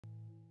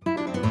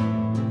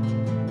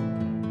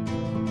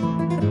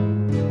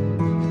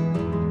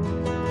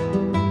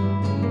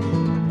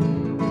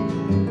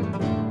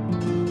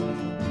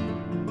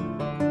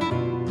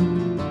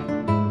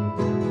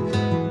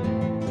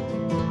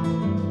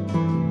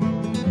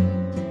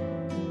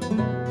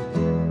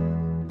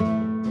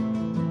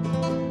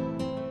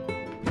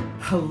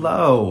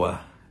Hello,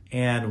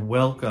 and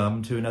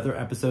welcome to another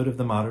episode of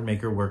the Modern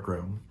Maker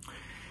Workroom.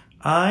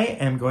 I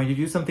am going to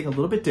do something a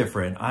little bit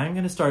different. I'm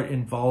going to start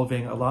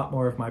involving a lot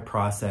more of my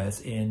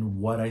process in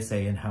what I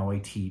say and how I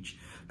teach,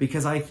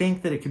 because I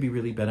think that it can be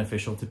really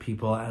beneficial to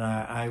people, and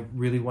I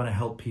really want to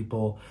help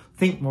people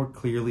think more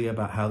clearly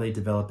about how they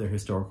develop their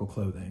historical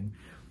clothing.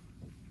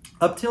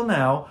 Up till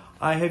now,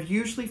 I have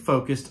usually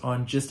focused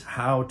on just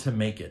how to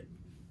make it.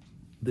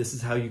 This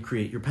is how you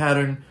create your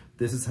pattern.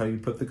 This is how you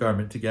put the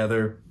garment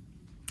together.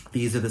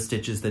 These are the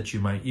stitches that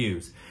you might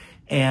use.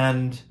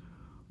 And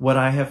what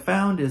I have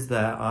found is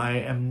that I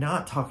am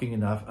not talking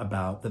enough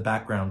about the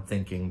background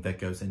thinking that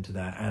goes into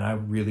that, and I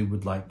really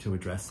would like to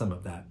address some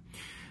of that.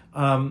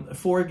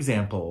 For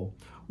example,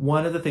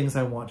 one of the things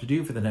I want to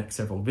do for the next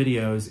several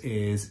videos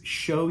is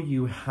show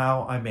you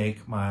how I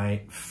make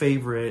my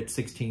favorite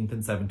 16th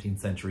and 17th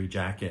century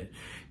jacket.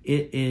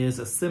 It is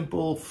a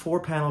simple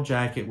 4-panel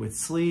jacket with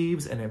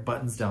sleeves, and it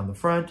buttons down the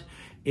front.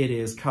 It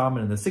is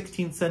common in the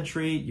 16th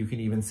century. You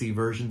can even see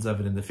versions of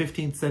it in the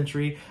 15th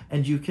century,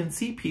 and you can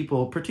see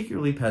people,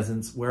 particularly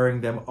peasants, wearing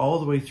them all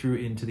the way through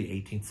into the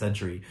 18th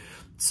century.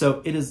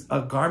 So it is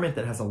a garment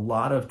that has a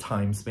lot of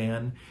time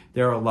span.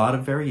 There are a lot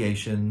of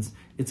variations.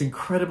 It's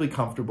incredibly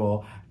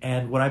comfortable,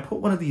 and when I put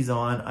one of these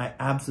on, I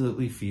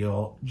absolutely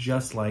feel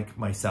just like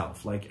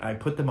myself. Like, I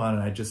put them on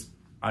and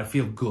I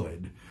feel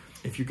good.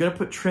 If you're gonna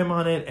put trim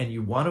on it and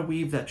you wanna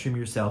weave that trim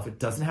yourself, it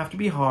doesn't have to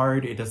be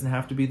hard, it doesn't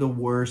have to be the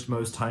worst,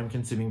 most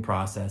time-consuming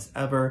process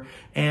ever.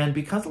 And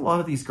because a lot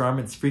of these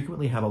garments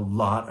frequently have a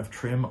lot of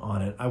trim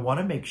on it, I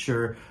wanna make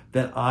sure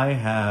that I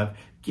have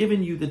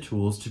given you the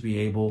tools to be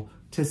able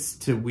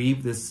to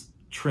weave this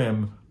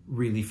trim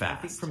really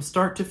fast. From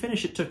start to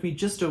finish, it took me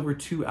just over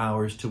 2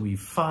 hours to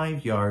weave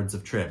 5 yards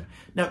of trim.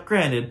 Now,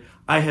 granted,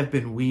 I have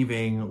been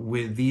weaving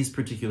with these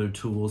particular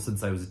tools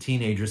since I was a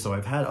teenager, so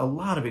I've had a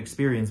lot of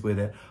experience with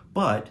it,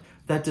 but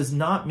that does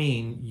not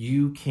mean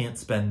you can't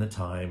spend the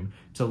time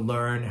to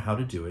learn how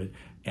to do it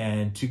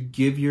and to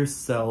give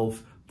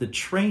yourself the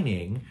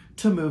training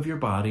to move your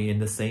body in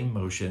the same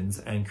motions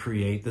and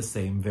create the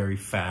same very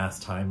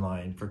fast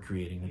timeline for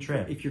creating the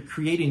trim. If you're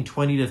creating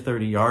 20 to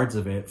 30 yards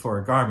of it for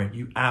a garment,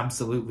 you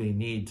absolutely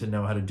need to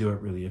know how to do it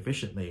really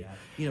efficiently.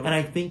 And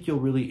I think you'll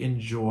really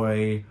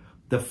enjoy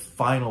the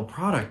final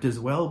product as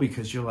well,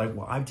 because you're like,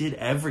 well, I did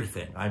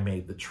everything. I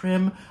made the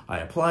trim, I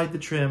applied the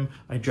trim,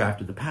 I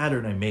drafted the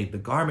pattern, I made the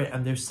garment,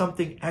 and there's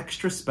something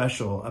extra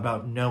special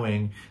about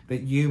knowing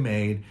that you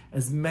made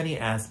as many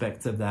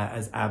aspects of that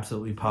as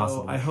absolutely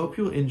possible. So I hope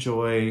you'll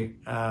enjoy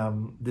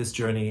this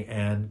journey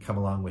and come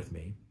along with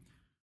me.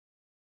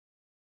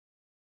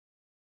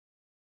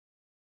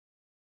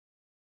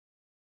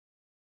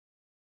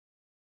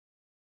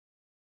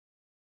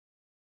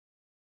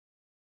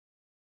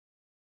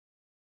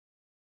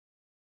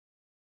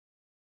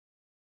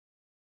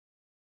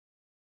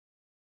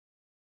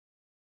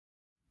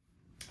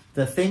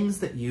 The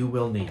things that you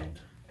will need.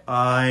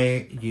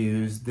 I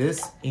use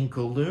this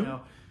inkle loom.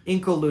 Now,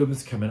 inkle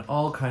looms come in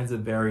all kinds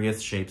of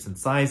various shapes and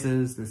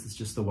sizes. This is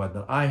just the one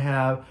that I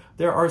have.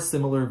 There are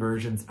similar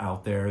versions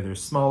out there.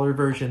 There's smaller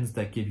versions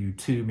that give you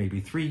 2, maybe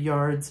 3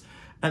 yards.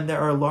 And there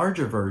are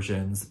larger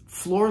versions,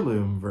 floor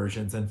loom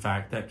versions, in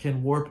fact, that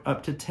can warp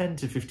up to 10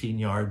 to 15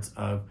 yards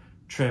of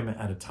trim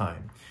at a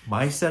time.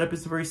 My setup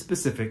is very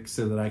specific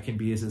so that I can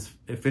be as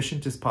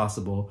efficient as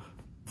possible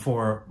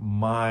for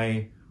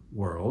my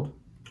world.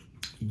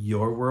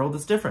 Your world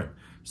is different.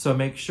 So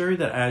make sure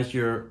that as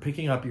you're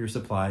picking up your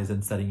supplies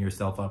and setting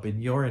yourself up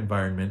in your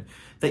environment,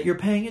 that you're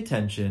paying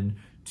attention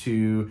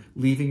to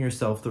leaving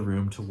yourself the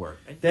room to work.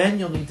 Then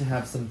you'll need to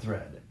have some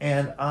thread.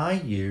 And I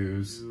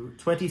use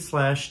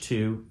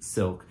 20/2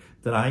 silk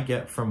that I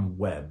get from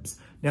Webs.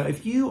 Now,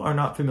 if you are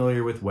not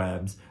familiar with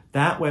Webs,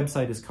 that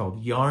website is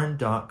called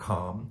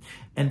yarn.com,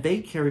 and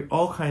they carry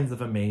all kinds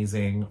of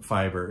amazing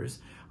fibers.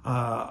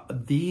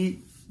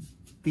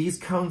 These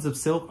cones of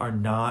silk are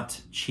not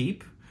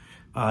cheap.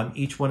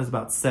 Each one is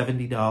about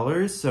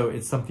 $70, so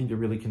it's something to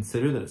really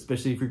consider, that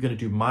especially if you're going to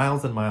do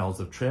miles and miles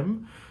of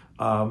trim,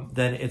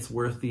 then it's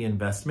worth the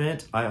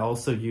investment. I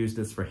also use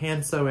this for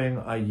hand sewing.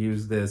 I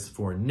use this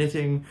for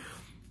knitting.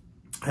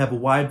 I have a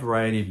wide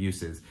variety of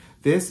uses.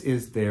 This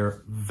is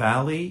their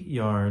Valley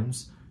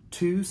Yarns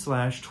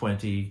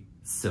 2/20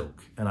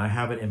 silk, and I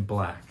have it in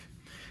black.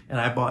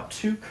 And I bought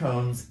 2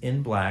 cones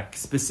in black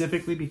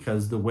specifically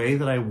because the way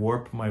that I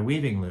warp my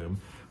weaving loom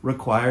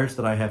requires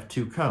that I have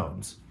 2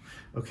 cones.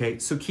 Okay,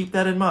 so keep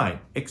that in mind.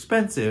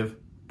 Expensive,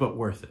 but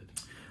worth it.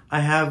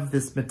 I have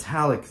this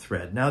metallic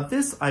thread. Now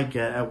this I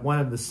get at one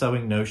of the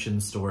Sewing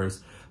Notion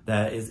stores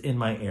that is in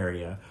my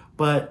area,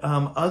 but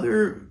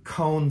other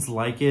cones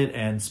like it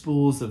and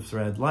spools of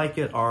thread like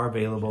it are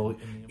available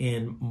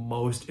in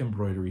most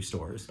embroidery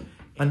stores.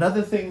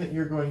 Another thing that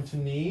you're going to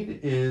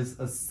need is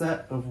a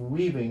set of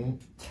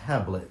weaving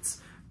tablets.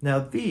 Now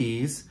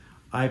these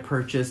I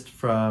purchased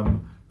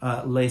from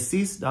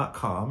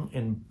laces.com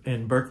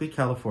in Berkeley,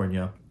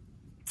 California.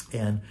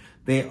 And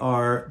they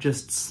are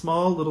just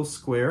small little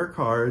square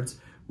cards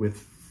with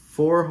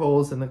 4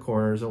 holes in the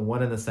corners and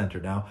 1 in the center.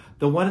 Now,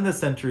 the 1 in the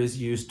center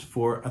is used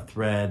for a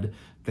thread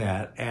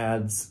that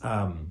adds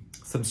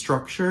some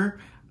structure.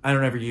 I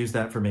don't ever use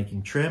that for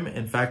making trim.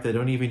 In fact, I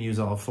don't even use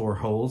all 4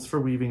 holes for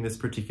weaving this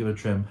particular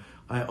trim.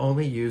 I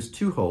only use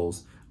 2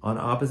 holes on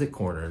opposite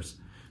corners.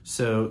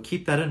 So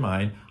keep that in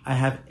mind. I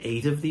have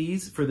 8 of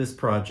these for this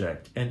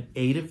project, and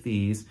 8 of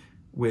these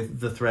with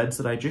the threads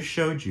that I just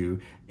showed you,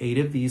 8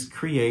 of these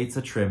creates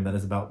a trim that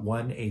is about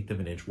 1/8 of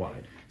an inch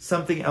wide.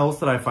 Something else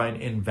that I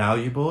find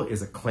invaluable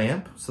is a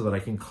clamp, so that I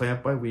can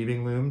clamp my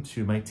weaving loom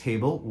to my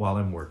table while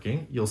I'm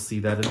working. You'll see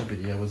that in the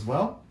video as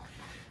well.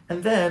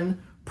 And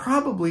then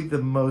probably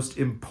the most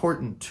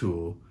important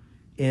tool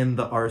in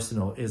the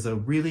arsenal is a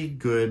really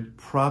good,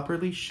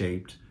 properly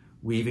shaped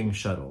weaving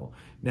shuttle.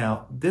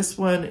 Now, this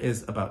one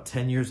is about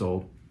 10 years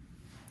old.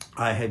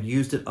 I have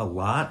used it a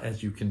lot,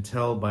 as you can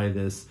tell by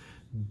this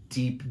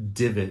deep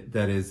divot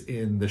that is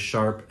in the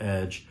sharp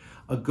edge.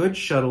 A good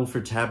shuttle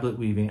for tablet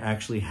weaving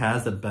actually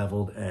has a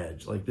beveled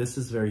edge. Like, this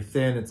is very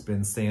thin, it's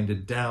been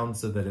sanded down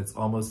so that it's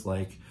almost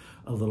like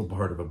a little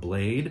part of a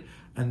blade.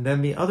 And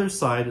then the other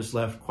side is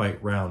left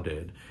quite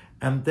rounded.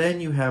 And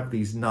then you have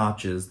these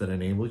notches that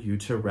enable you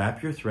to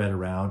wrap your thread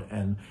around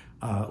and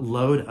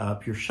load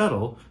up your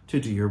shuttle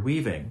to do your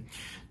weaving.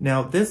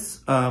 Now,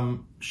 this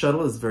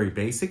shuttle is very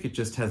basic. It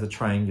just has a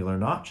triangular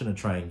notch and a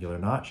triangular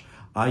notch.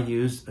 I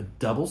used a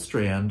double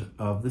strand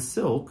of the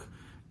silk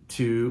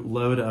to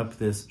load up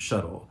this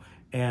shuttle.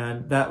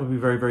 And that would be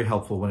very, very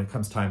helpful when it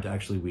comes time to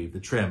actually weave the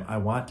trim. I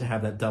want to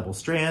have that double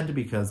strand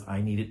because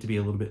I need it to be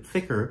a little bit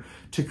thicker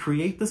to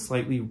create the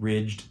slightly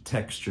ridged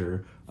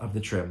texture of the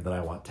trim that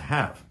I want to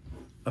have.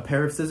 A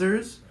pair of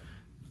scissors,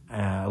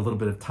 a little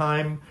bit of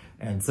time,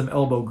 and some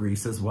elbow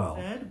grease as well.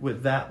 And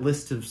with that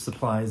list of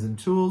supplies and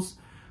tools,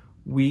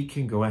 we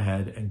can go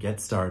ahead and get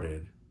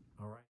started.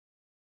 All right.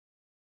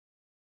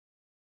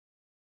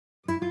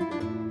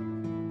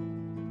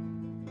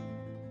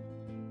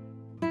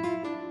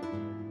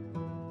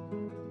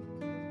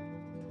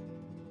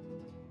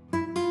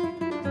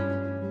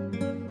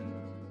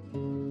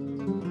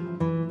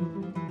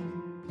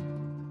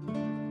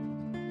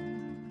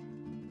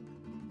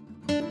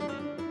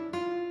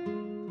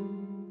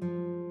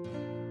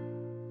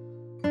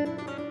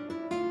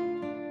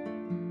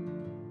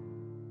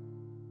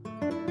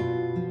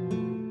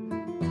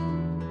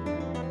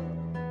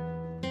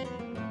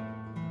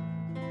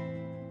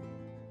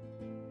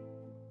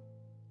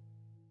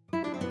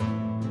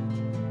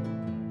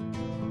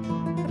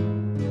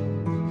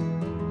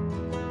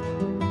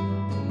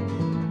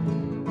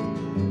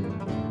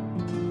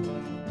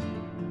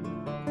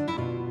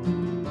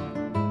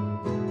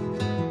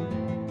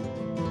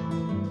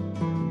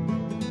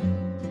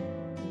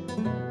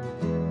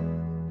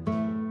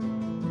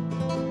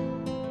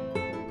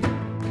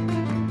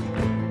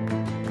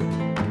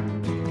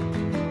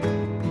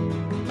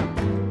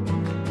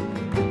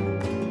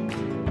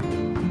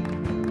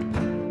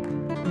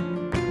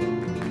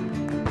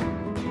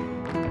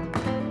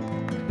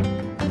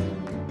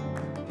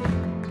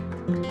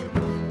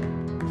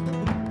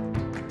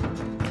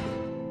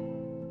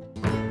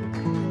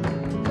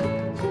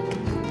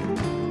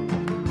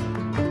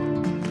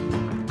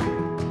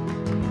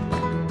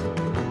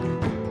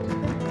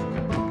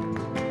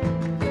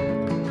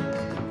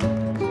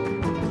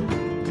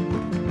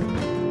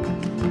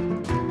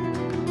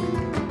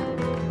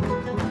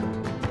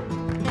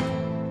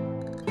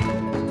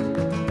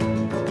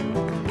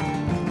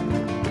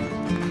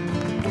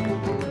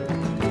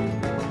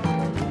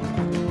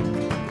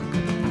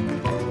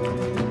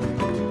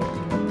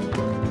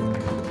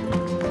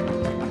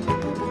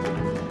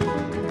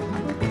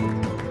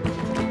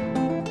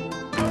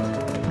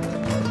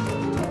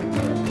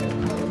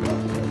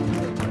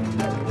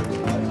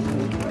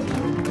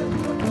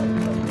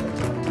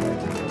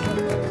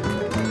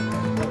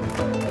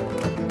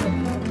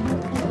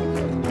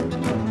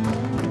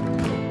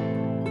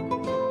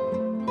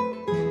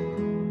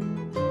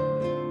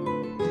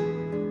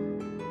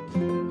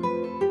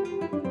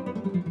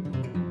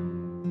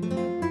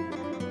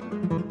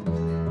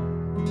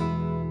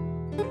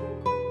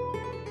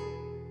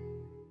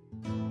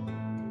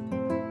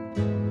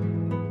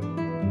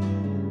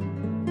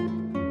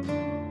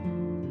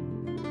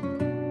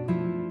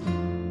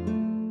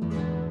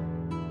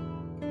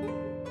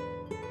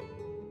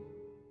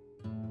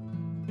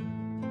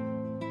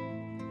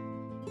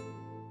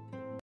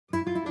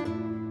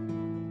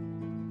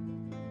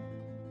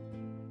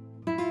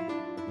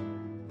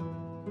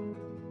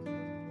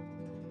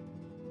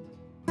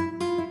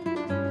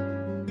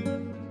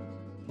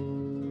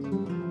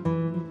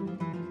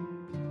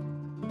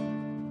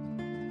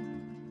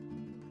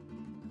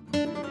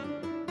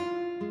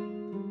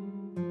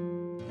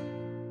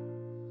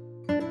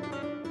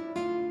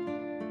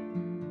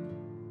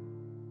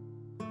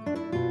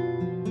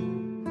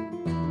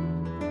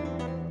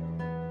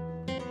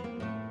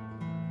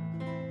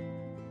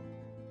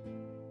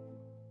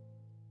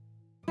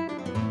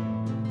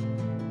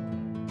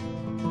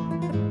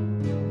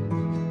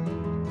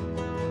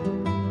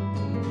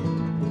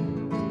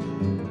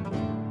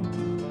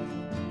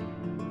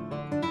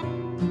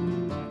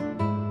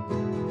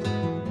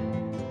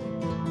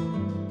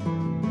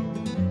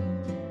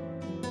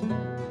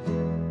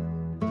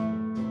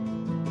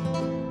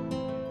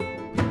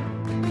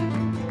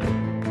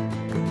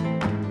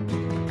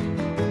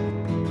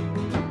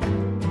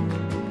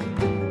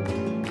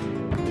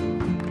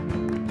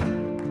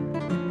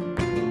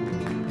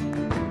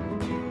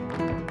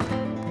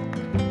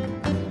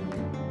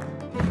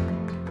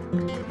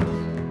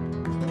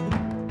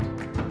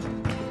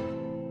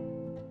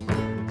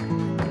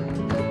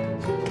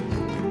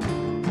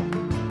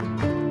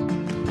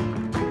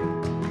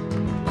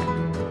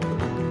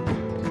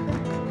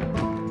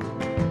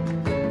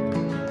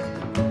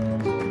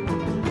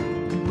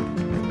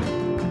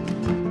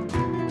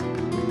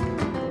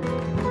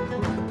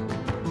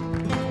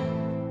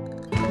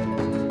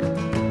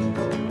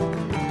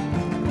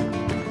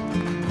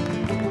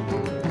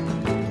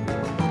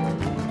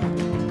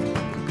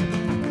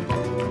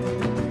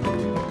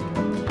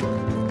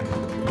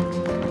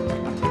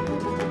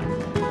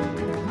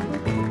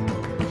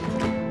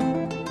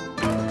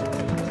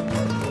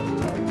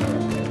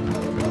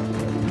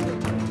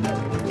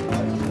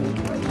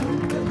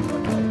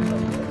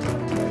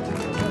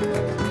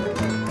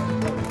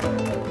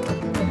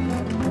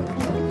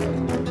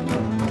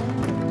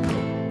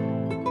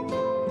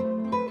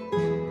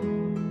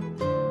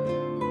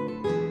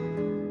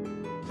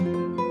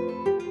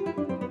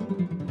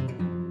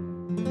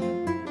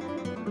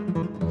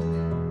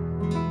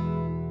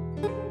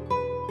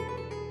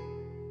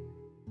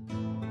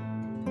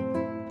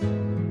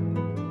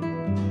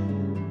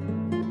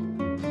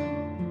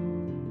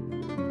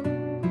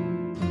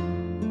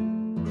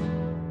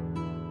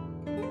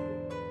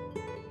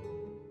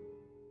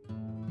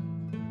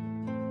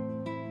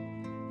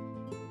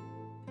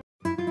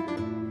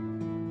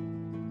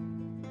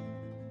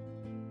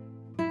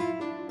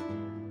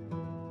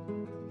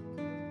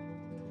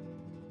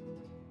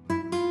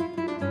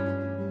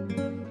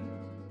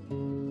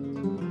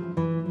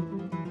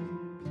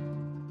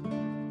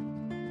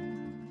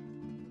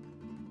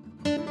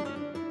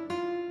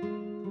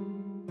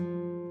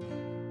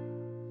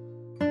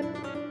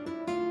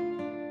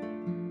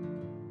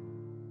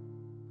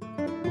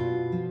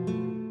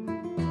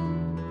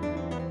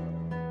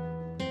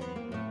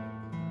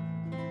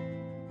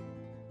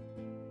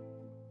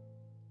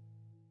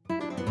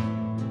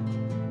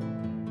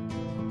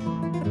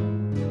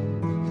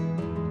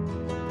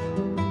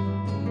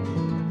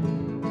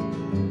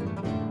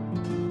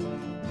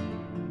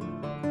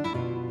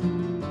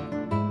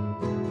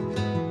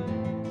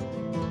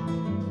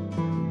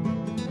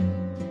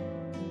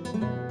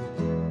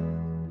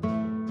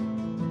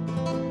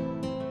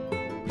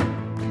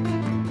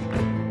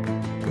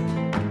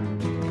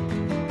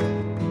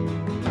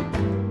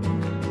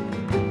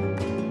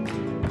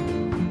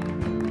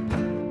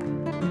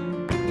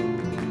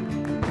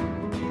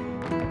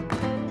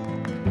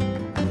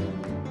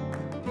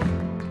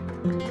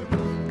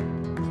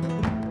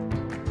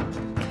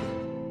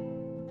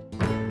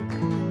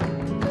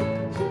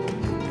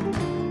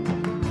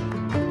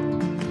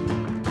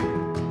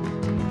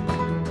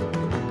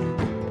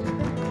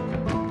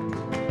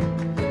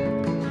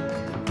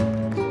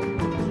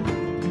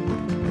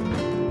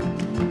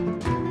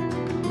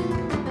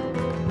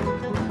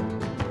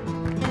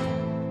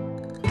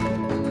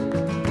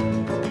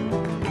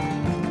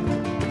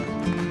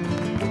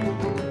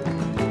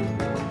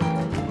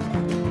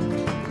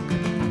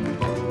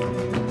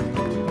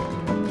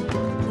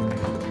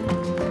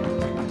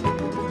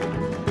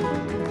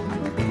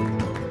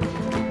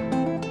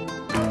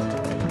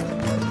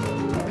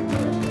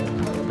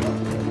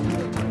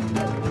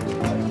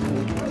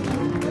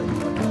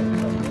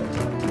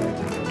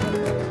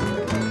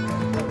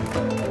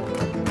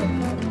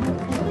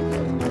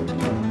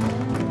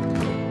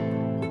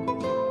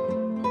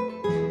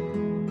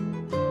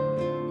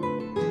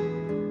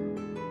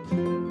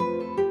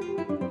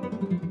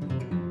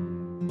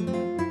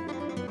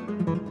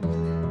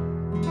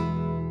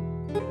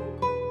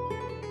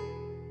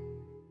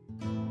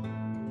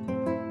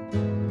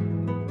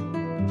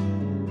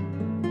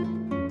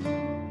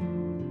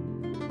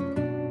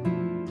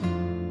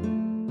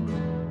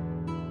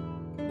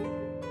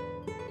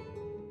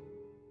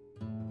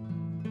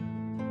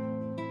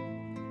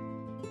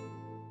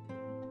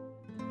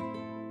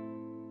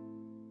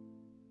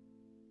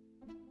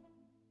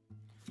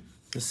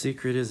 The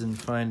secret is in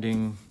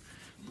finding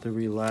the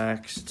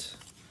relaxed,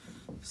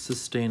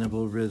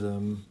 sustainable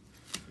rhythm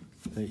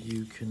that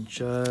you can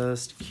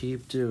just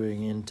keep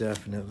doing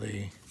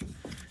indefinitely.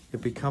 It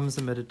becomes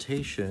a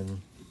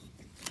meditation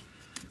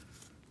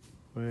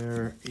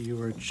where you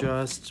are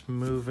just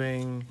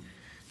moving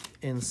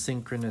in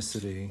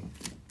synchronicity,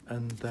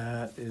 and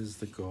that is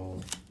the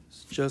goal.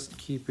 It's just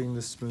keeping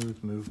the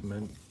smooth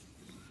movement.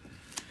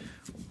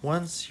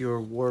 Once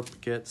your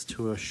warp gets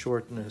to a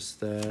shortness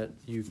that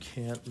you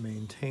can't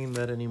maintain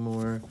that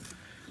anymore,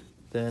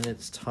 then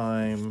it's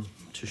time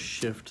to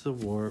shift the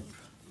warp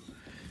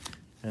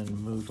and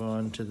move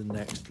on to the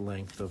next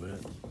length of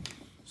it.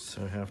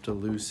 So I have to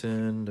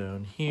loosen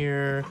down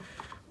here,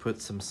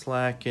 put some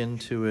slack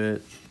into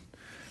it,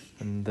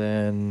 and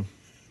then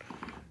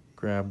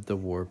grab the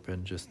warp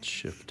and just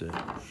shift it.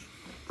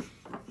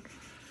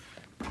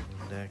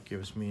 And that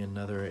gives me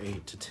another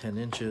 8 to 10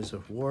 inches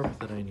of warp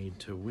that I need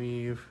to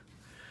weave.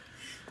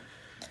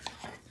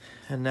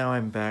 And now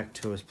I'm back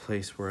to a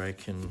place where I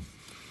can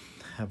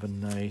have a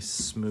nice,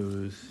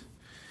 smooth,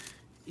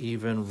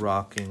 even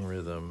rocking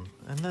rhythm.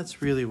 And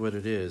that's really what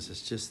it is.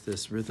 It's just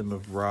this rhythm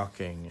of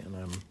rocking,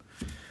 and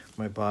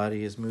my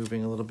body is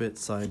moving a little bit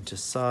side to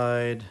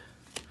side.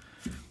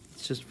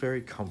 It's just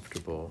very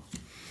comfortable.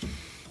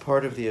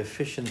 Part of the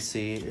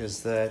efficiency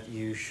is that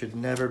you should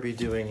never be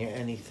doing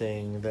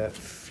anything that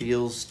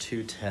feels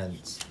too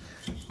tense.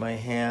 My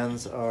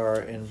hands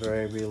are in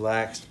very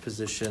relaxed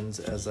positions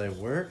as I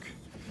work.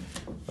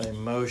 My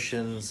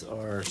motions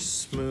are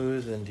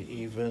smooth and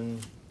even.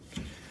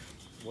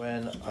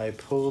 When I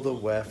pull the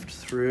weft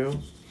through,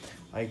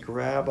 I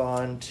grab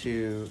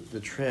onto the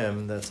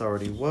trim that's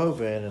already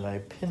woven and I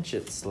pinch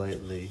it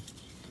slightly.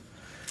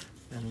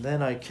 And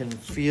then I can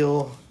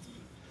feel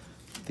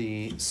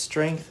the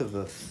strength of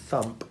the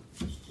thump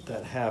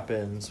that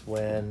happens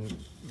when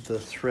the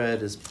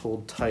thread is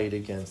pulled tight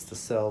against the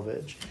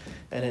selvage.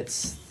 And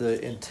it's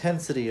the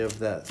intensity of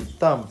that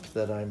thump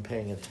that I'm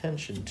paying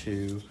attention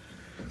to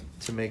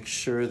make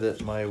sure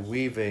that my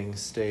weaving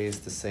stays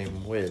the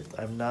same width.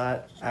 I'm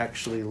not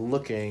actually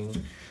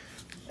looking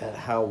at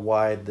how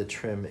wide the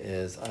trim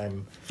is.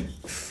 I'm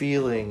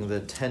feeling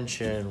the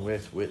tension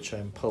with which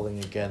I'm pulling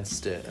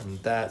against it, and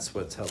that's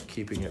what's helped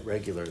keeping it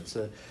regular. It's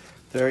a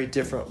very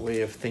different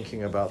way of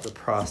thinking about the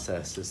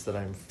process, is that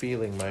I'm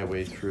feeling my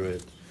way through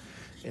it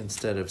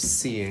instead of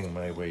seeing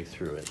my way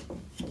through it.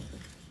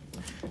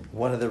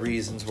 One of the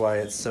reasons why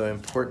it's so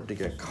important to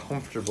get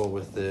comfortable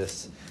with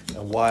this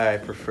and why I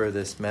prefer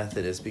this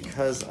method is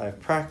because I've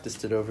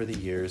practiced it over the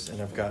years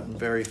and I've gotten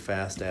very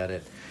fast at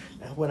it.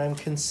 And when I'm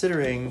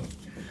considering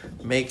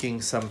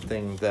making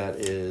something that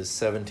is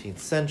 17th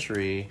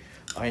century,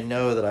 I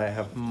know that I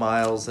have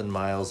miles and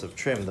miles of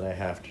trim that I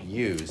have to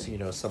use. You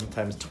know,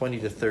 sometimes 20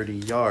 to 30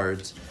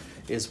 yards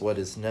is what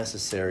is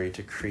necessary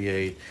to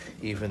create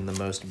even the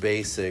most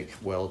basic,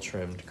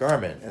 well-trimmed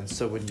garment. And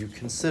so when you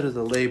consider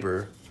the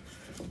labor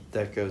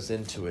that goes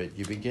into it,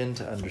 you begin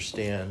to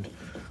understand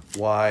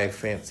why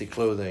fancy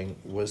clothing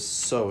was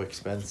so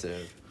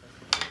expensive.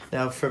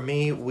 Now, for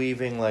me,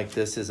 weaving like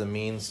this is a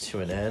means to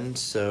an end,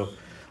 so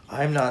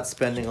I'm not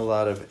spending a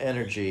lot of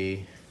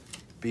energy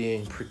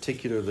being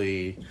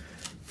particularly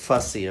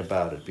fussy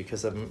about it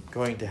because I'm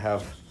going to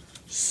have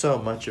so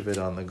much of it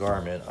on the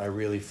garment. I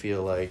really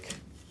feel like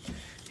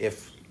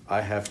if I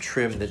have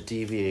trim that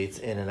deviates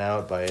in and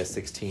out by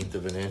 1/16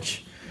 of an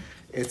inch,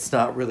 it's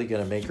not really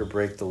going to make or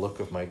break the look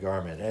of my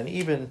garment. And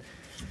even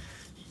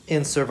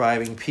in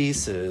surviving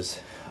pieces,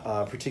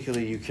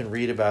 particularly you can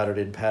read about it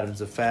in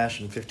Patterns of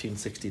Fashion,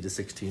 1560 to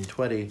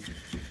 1620,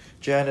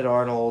 Janet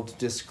Arnold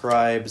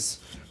describes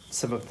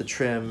some of the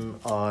trim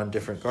on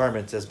different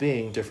garments as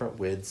being different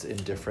widths in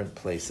different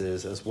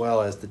places, as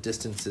well as the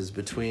distances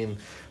between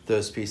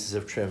those pieces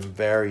of trim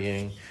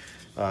varying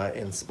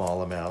in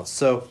small amounts.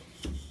 So,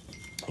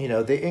 you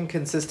know, the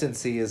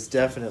inconsistency is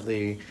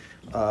definitely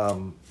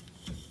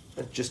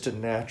just a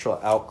natural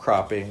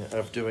outcropping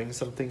of doing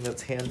something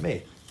that's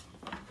handmade.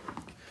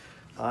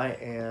 I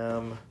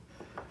am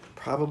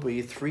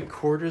probably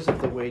 3/4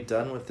 of the way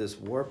done with this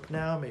warp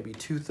now, maybe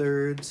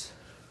 2/3.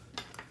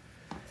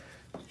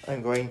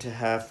 I'm going to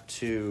have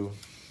to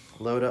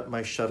load up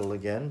my shuttle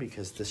again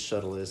because this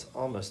shuttle is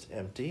almost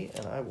empty,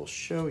 and I will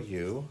show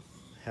you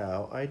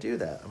how I do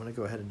that. I'm going to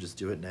go ahead and just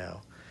do it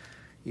now.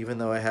 Even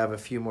though I have a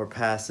few more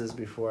passes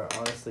before I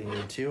honestly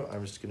need to,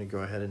 I'm just going to go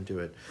ahead and do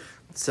it.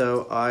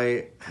 So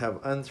I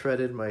have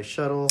unthreaded my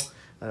shuttle,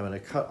 and I'm going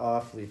to cut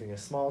off, leaving a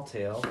small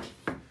tail.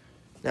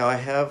 Now I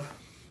have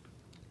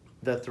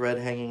the thread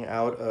hanging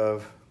out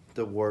of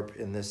the warp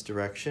in this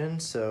direction,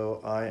 so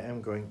I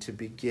am going to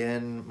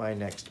begin my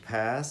next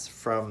pass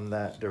from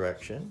that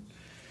direction.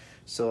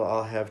 So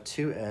I'll have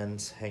 2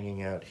 ends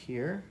hanging out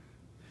here.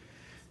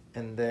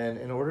 And then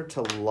in order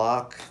to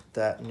lock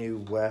that new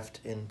weft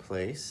in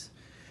place,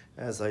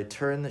 as I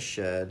turn the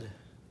shed,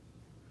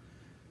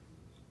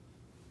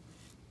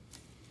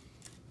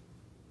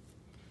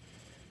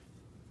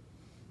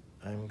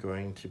 I'm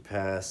going to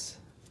pass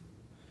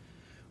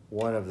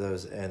one of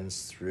those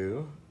ends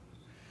through,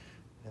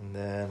 and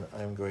then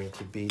I'm going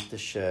to beat the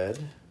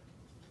shed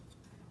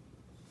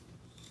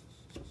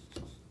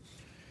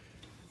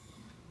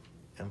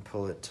and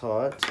pull it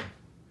taut.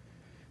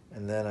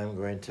 And then I'm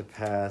going to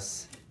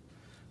pass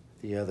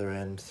the other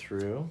end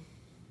through.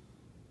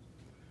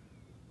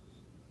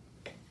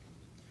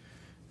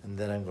 And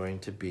then I'm going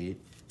to beat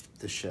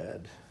the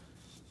shed.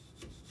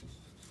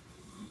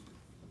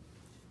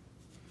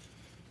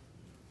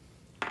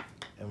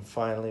 And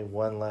finally,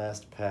 one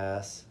last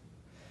pass.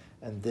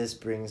 And this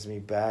brings me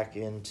back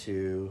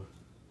into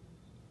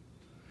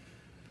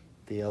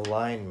the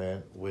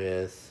alignment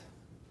with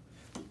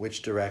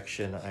which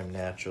direction I'm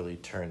naturally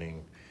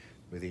turning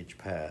with each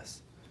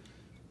pass.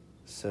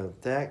 So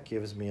that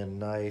gives me a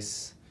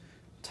nice,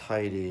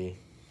 tidy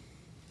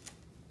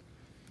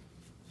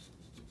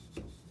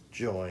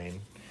join.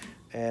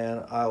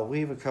 And I'll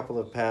weave a couple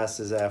of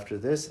passes after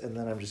this, and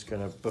then I'm just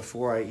gonna,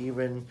 before I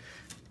even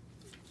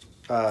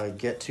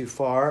get too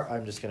far,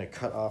 I'm just gonna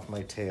cut off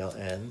my tail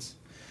ends.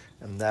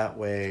 And that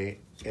way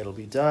it'll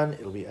be done,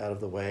 it'll be out of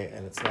the way,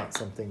 and it's not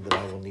something that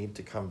I will need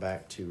to come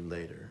back to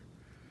later.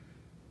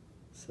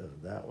 So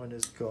that one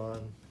is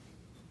gone,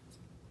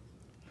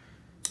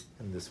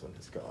 and this one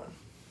is gone.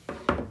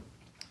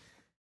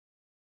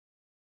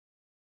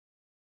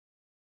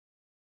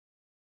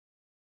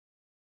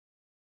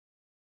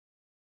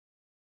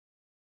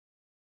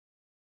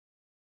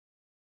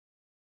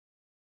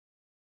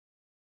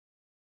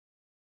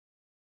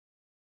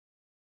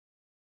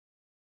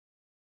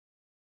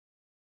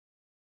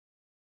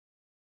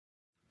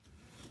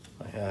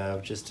 I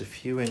have just a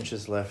few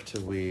inches left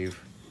to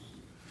weave,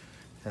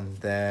 and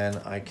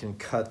then I can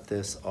cut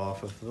this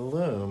off of the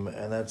loom,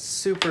 and that's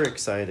super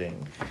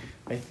exciting.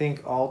 I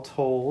think all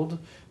told,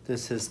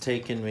 this has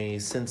taken me,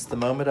 since the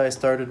moment I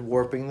started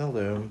warping the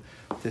loom,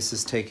 this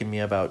has taken me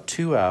about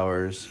 2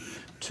 hours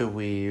to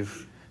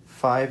weave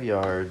 5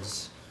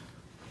 yards,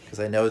 because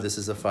I know this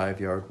is a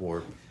 5-yard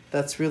warp.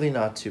 That's really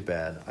not too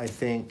bad. I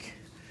think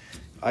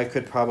I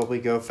could probably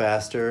go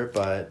faster,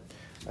 but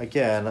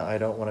again, I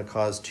don't want to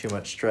cause too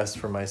much stress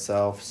for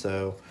myself,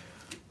 so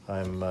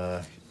I'm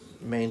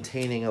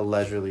maintaining a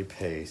leisurely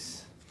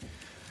pace.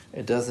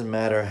 It doesn't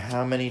matter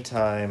how many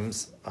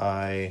times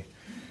I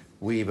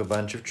weave a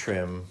bunch of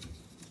trim.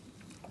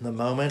 The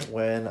moment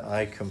when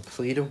I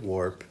complete a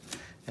warp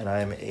and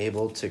I'm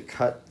able to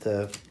cut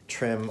the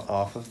trim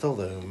off of the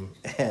loom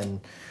and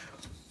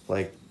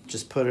like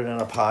just put it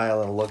in a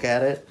pile and look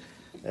at it,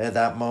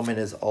 that moment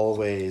is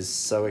always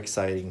so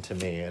exciting to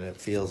me, and it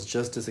feels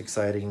just as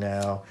exciting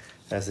now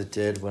as it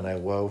did when I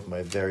wove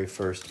my very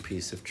first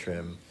piece of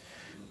trim.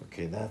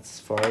 Okay, that's as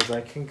far as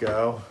I can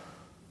go.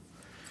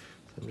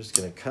 So I'm just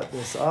gonna cut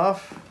this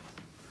off.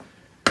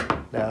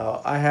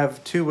 Now, I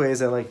have 2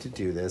 ways I like to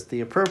do this.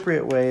 The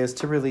appropriate way is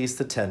to release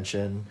the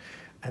tension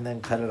and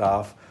then cut it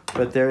off,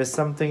 but there is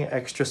something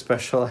extra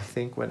special, I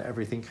think, when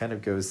everything kind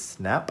of goes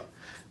snap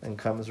and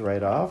comes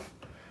right off.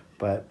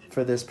 But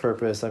for this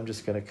purpose, I'm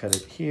just gonna cut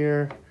it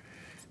here,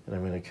 and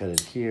I'm gonna cut it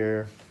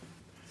here.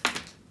 I'm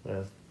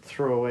gonna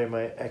throw away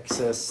my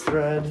excess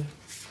thread.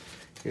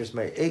 Here's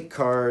my 8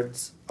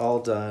 cards,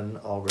 all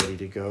done, all ready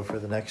to go for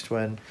the next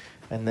one.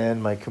 And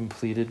then my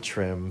completed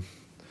trim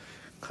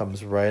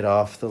comes right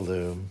off the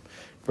loom,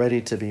 ready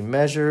to be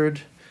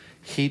measured,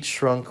 heat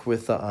shrunk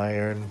with the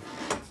iron,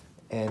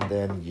 and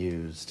then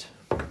used.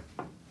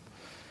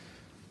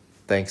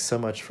 Thanks so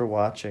much for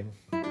watching.